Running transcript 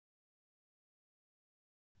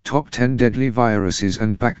Top 10 deadly viruses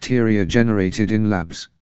and bacteria generated in labs.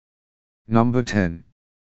 Number 10.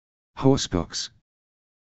 Horsepox.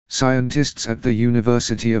 Scientists at the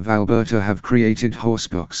University of Alberta have created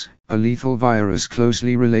horsepox, a lethal virus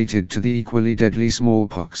closely related to the equally deadly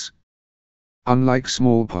smallpox. Unlike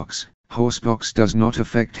smallpox, horsepox does not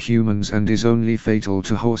affect humans and is only fatal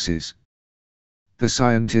to horses. The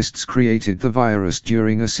scientists created the virus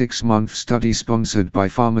during a 6-month study sponsored by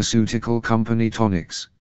pharmaceutical company Tonix.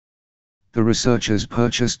 The researchers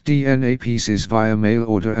purchased DNA pieces via mail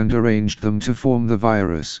order and arranged them to form the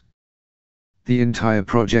virus. The entire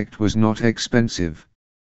project was not expensive.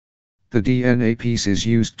 The DNA pieces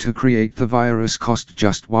used to create the virus cost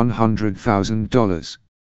just $100,000.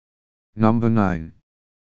 Number 9.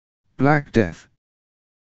 Black Death.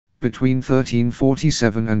 Between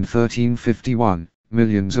 1347 and 1351,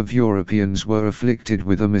 millions of Europeans were afflicted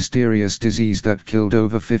with a mysterious disease that killed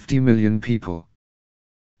over 50 million people.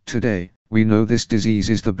 Today, we know this disease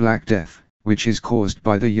is the Black Death, which is caused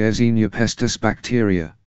by the Yersinia pestis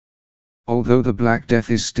bacteria. Although the Black Death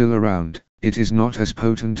is still around, it is not as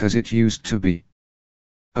potent as it used to be.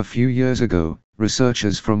 A few years ago,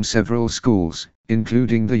 researchers from several schools,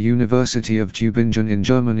 including the University of Tübingen in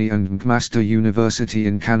Germany and McMaster University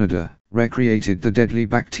in Canada, recreated the deadly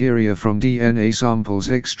bacteria from DNA samples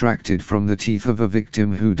extracted from the teeth of a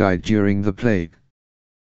victim who died during the plague.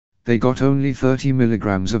 They got only 30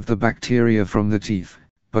 milligrams of the bacteria from the teeth,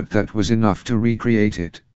 but that was enough to recreate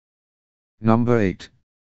it. Number 8.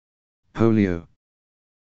 Polio.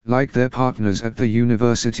 Like their partners at the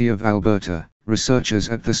University of Alberta, researchers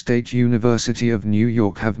at the State University of New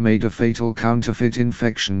York have made a fatal counterfeit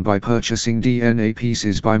infection by purchasing DNA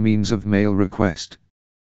pieces by means of mail request.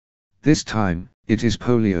 This time, it is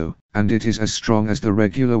polio, and it is as strong as the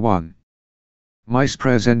regular one. Mice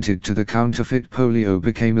presented to the counterfeit polio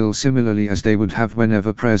became ill similarly as they would have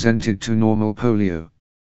whenever presented to normal polio.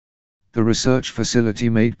 The research facility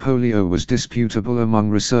made polio was disputable among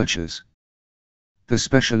researchers. The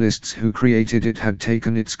specialists who created it had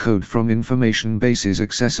taken its code from information bases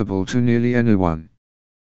accessible to nearly anyone.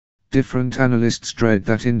 Different analysts dread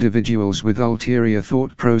that individuals with ulterior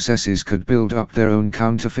thought processes could build up their own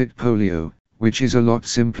counterfeit polio, which is a lot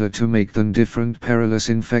simpler to make than different perilous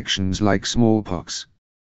infections like smallpox.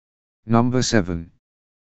 Number 7.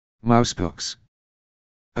 Mousepox.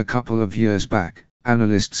 A couple of years back,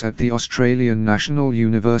 analysts at the Australian National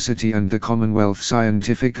University and the Commonwealth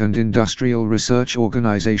Scientific and Industrial Research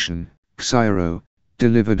Organisation, CSIRO,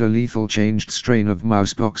 delivered a lethal changed strain of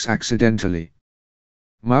mousepox accidentally.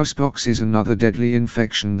 Mousepox is another deadly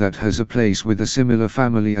infection that has a place with a similar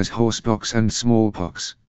family as horsepox and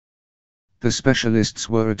smallpox. The specialists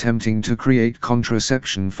were attempting to create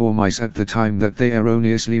contraception for mice at the time that they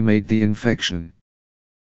erroneously made the infection.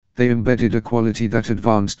 They embedded a quality that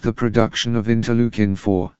advanced the production of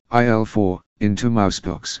interleukin-4, IL-4, into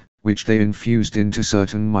mousepox, which they infused into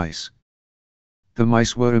certain mice. The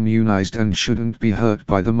mice were immunized and shouldn't be hurt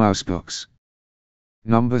by the mousepox.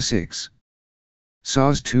 Number 6.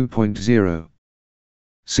 SARS 2.0.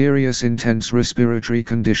 Serious intense respiratory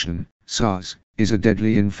condition, SARS, is a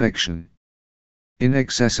deadly infection. In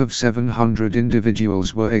excess of 700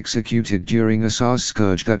 individuals were executed during a SARS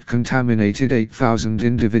scourge that contaminated 8,000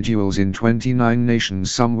 individuals in 29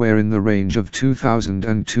 nations somewhere in the range of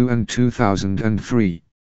 2002 and 2003.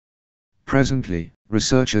 Presently,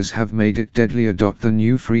 researchers have made it deadlier. The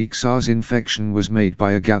new freak SARS infection was made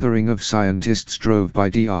by a gathering of scientists drove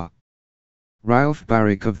by Dr. Ralph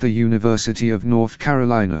Baric of the University of North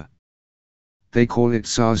Carolina. They call it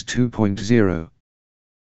SARS 2.0.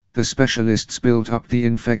 The specialists built up the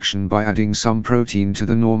infection by adding some protein to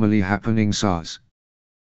the normally happening SARS.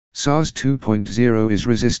 SARS 2.0 is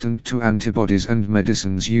resistant to antibodies and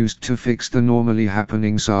medicines used to fix the normally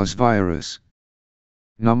happening SARS virus.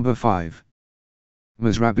 Number 5.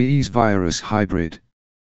 MERS-rabies virus hybrid.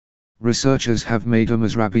 Researchers have made a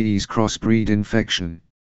MERS-rabies crossbreed infection.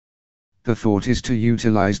 The thought is to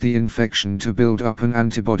utilize the infection to build up an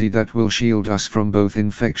antibody that will shield us from both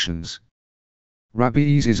infections.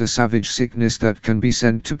 Rabies is a savage sickness that can be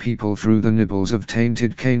sent to people through the nibbles of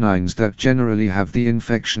tainted canines that generally have the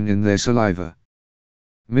infection in their saliva.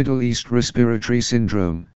 Middle East Respiratory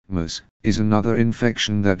Syndrome, MERS, is another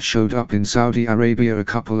infection that showed up in Saudi Arabia a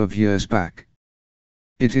couple of years back.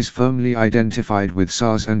 It is firmly identified with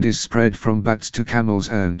SARS and is spread from bats to camels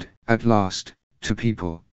and, at last, to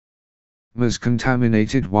people. MERS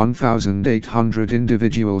contaminated 1,800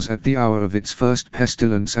 individuals at the hour of its first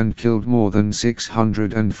pestilence and killed more than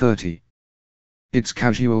 630. Its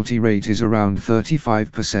casualty rate is around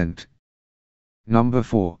 35%. Number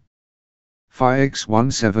 4. PHIX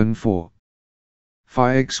 174.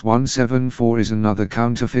 PHYX174 is another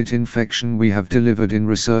counterfeit infection we have delivered in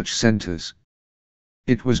research centers.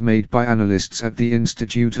 It was made by analysts at the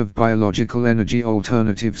Institute of Biological Energy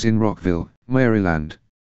Alternatives in Rockville, Maryland.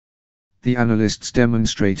 The analysts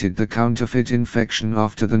demonstrated the counterfeit infection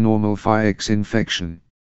after the normal PHYX infection.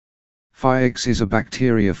 PHYX is a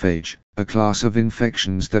bacteriophage, a class of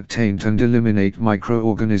infections that taint and eliminate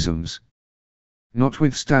microorganisms.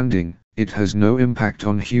 Notwithstanding, it has no impact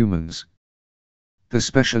on humans. The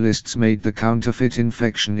specialists made the counterfeit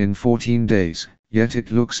infection in 14 days, yet it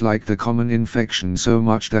looks like the common infection so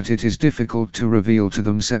much that it is difficult to reveal to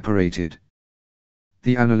them separated.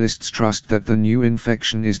 The analysts trust that the new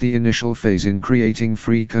infection is the initial phase in creating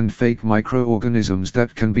freak and fake microorganisms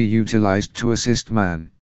that can be utilized to assist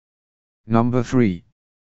man. Number 3.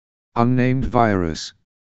 Unnamed virus.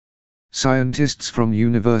 Scientists from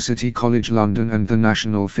University College London and the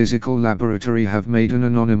National Physical Laboratory have made an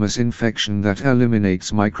anonymous infection that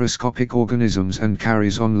eliminates microscopic organisms and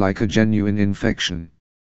carries on like a genuine infection.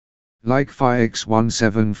 Like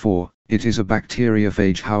PHYX174, it is a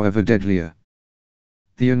bacteriophage, however deadlier.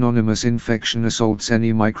 The anonymous infection assaults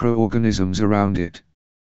any microorganisms around it.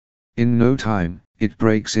 In no time, it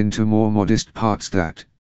breaks into more modest parts that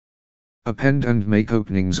append and make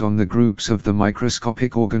openings on the groups of the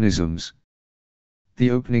microscopic organisms.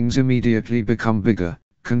 The openings immediately become bigger,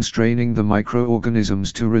 constraining the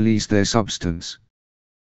microorganisms to release their substance.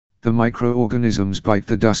 The microorganisms bite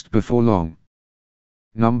the dust before long.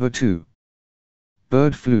 Number 2.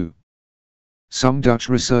 Bird flu. Some Dutch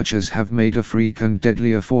researchers have made a freak and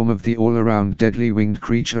deadlier form of the all-around deadly winged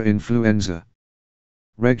creature influenza.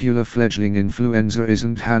 Regular fledgling influenza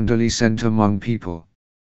isn't handily sent among people.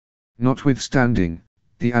 Notwithstanding,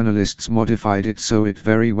 the analysts modified it so it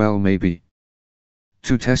very well may be.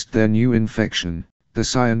 To test their new infection, the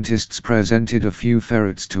scientists presented a few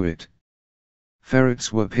ferrets to it.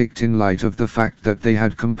 Ferrets were picked in light of the fact that they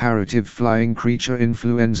had comparative flying creature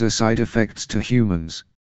influenza side effects to humans.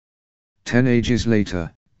 10 ages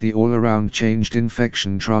later, the all-around changed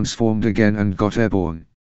infection transformed again and got airborne.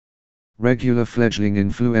 Regular fledgling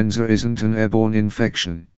influenza isn't an airborne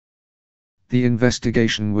infection. The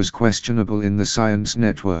investigation was questionable in the Science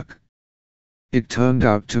Network. It turned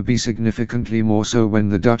out to be significantly more so when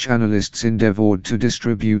the Dutch analysts endeavored to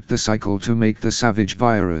distribute the cycle to make the savage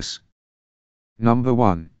virus. Number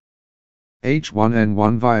 1.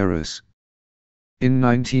 H1N1 virus. In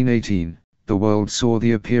 1918, the world saw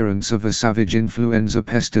the appearance of a savage influenza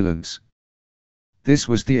pestilence. This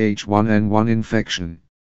was the H1N1 infection.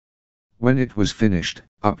 When it was finished,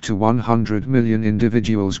 up to 100 million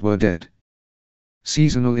individuals were dead.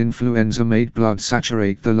 Seasonal influenza made blood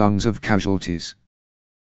saturate the lungs of casualties.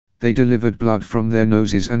 They delivered blood from their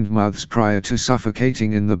noses and mouths prior to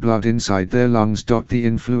suffocating in the blood inside their lungs. The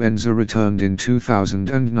influenza returned in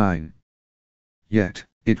 2009. Yet,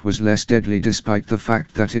 it was less deadly despite the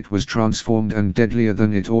fact that it was transformed and deadlier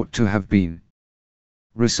than it ought to have been.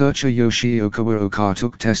 Researcher Yoshioka Okawa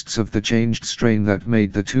took tests of the changed strain that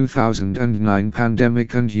made the 2009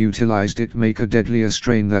 pandemic and utilized it make a deadlier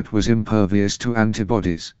strain that was impervious to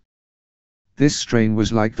antibodies. This strain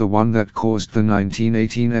was like the one that caused the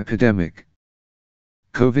 1918 epidemic.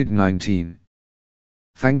 COVID-19.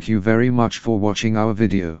 Thank you very much for watching our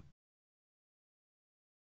video.